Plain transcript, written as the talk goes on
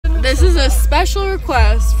This is a special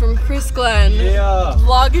request from Chris Glenn. Yeah.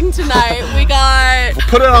 Vlogging tonight. We got. We'll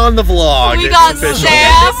put it on the vlog. We got Sam.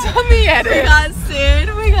 We got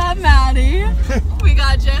Sid. We got Maddie. We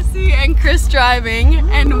got Jesse and Chris driving,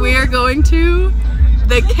 and we are going to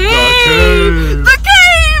the cave. The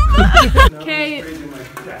cave.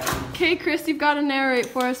 Okay, Chris, you've got to narrate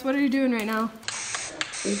for us. What are you doing right now?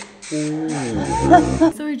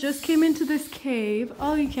 So we just came into this cave.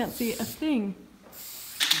 Oh, you can't see a thing.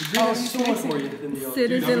 Oh, so much more than the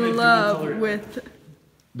Sid is in love with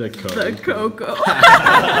the cocoa.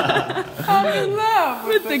 I'm in love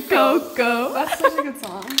with the cocoa. That's such a good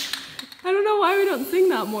song. I don't know why we don't sing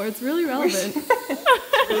that more. It's really relevant.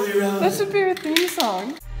 That should be your theme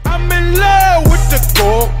song. I'm in love with the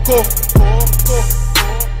cocoa.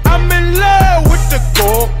 I'm in love with the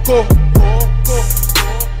cocoa.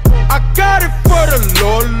 I got it for the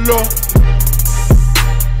Lolo.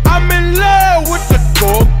 I'm in love with the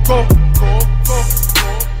cocoa.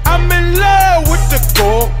 I'm in love with the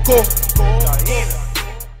cocoa.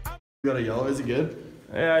 You got a yellow, is it good?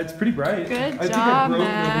 Yeah, it's pretty bright. Good I job, think I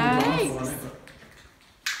Matt.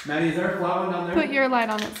 Maddie, is there a flat one down there? Put your light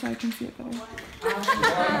on it so I can see it better.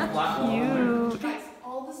 You. Guys,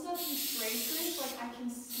 all the stuff you spray print, like I can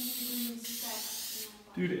see the green specks.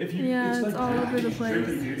 Dude, if you Yeah, it's like all over the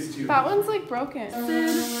place. That one's like broken. Sid,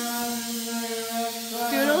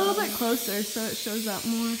 do it a little bit closer so it shows up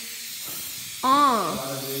more. Oh.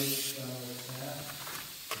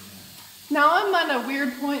 Now I'm at a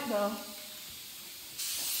weird point though.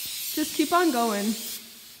 Just keep on going.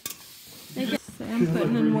 Sam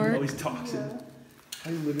putting in all work. these toxins. I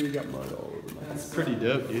literally got mud all over my That's pretty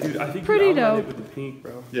dope, dude. Dude, I think Pretty you outlined dope. it with the pink,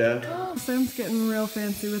 bro. Yeah. Sam's getting real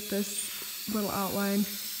fancy with this little outline.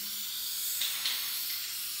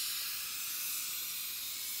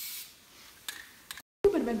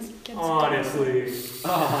 Honestly.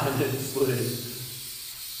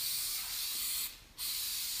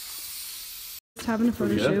 Just having a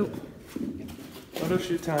photo Yeah. shoot. Photo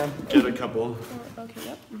shoot time. Get a couple. Okay,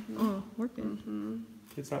 yep. Oh, working.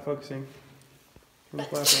 Kid's not focusing. From the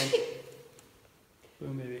flat hand.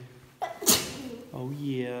 Boom, baby. Oh,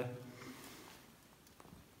 yeah.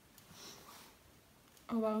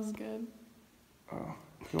 Oh, that was good. Oh,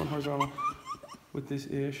 going horizontal with this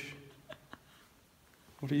ish.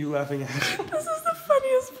 What are you laughing at? This is the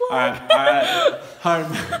funniest vlog. Alright.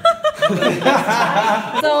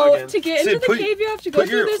 So to get into Sid, the cave, you have to go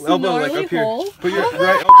through this gnarly hole. Put your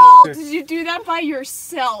right elbow up here. Did you do that by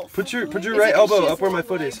yourself? Put your right elbow up where my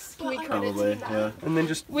foot is. Can we credit Probably, that? yeah. And then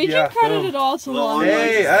just We can credit it all to Long.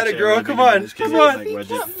 Hey, atta girl, come on. Come on. Sid,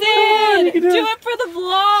 do it for the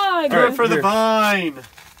vlog. Do it for the vine.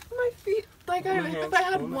 My feet, like if I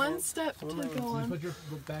had one step to go on.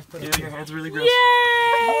 Yeah, your hand's really gross.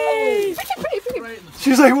 Yay!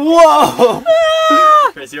 She's like, whoa.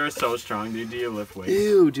 Chris, you are so strong, dude. Do you lift weights?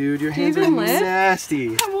 Ew, dude, your hands are even lift? nasty.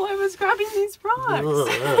 Well, I was grabbing these rocks.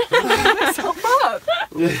 Myself up.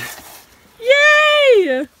 Yay!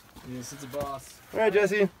 Yes, it's a boss. All right,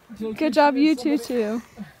 Jesse. Good job, you two too.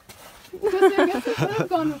 Because I guess it could have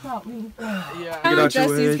gone without me. Yeah. Get out your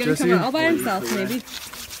way, Jesse's gonna Jesse. come out all by himself, maybe.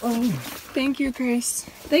 Oh, thank you, Grace.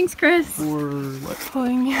 Thanks, Chris. For what?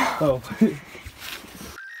 Pulling you. Oh.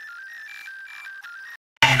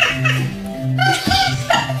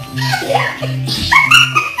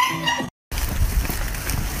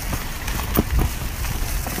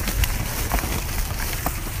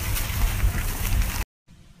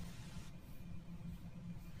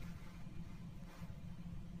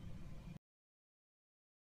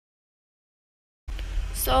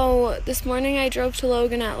 So this morning I drove to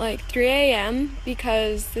Logan at like 3 a.m.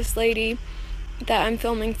 because this lady that I'm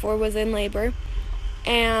filming for was in labor,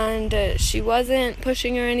 and she wasn't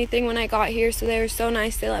pushing or anything when I got here, so they were so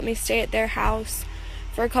nice. They let me stay at their house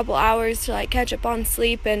for a couple hours to like catch up on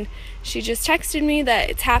sleep, and she just texted me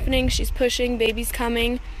that it's happening, she's pushing, baby's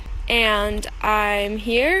coming, and I'm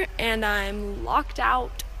here and I'm locked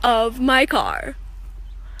out of my car.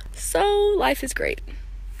 So life is great.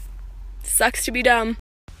 Sucks to be dumb.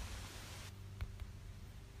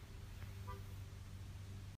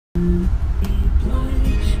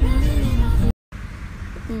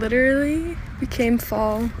 Literally became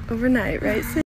fall overnight, right?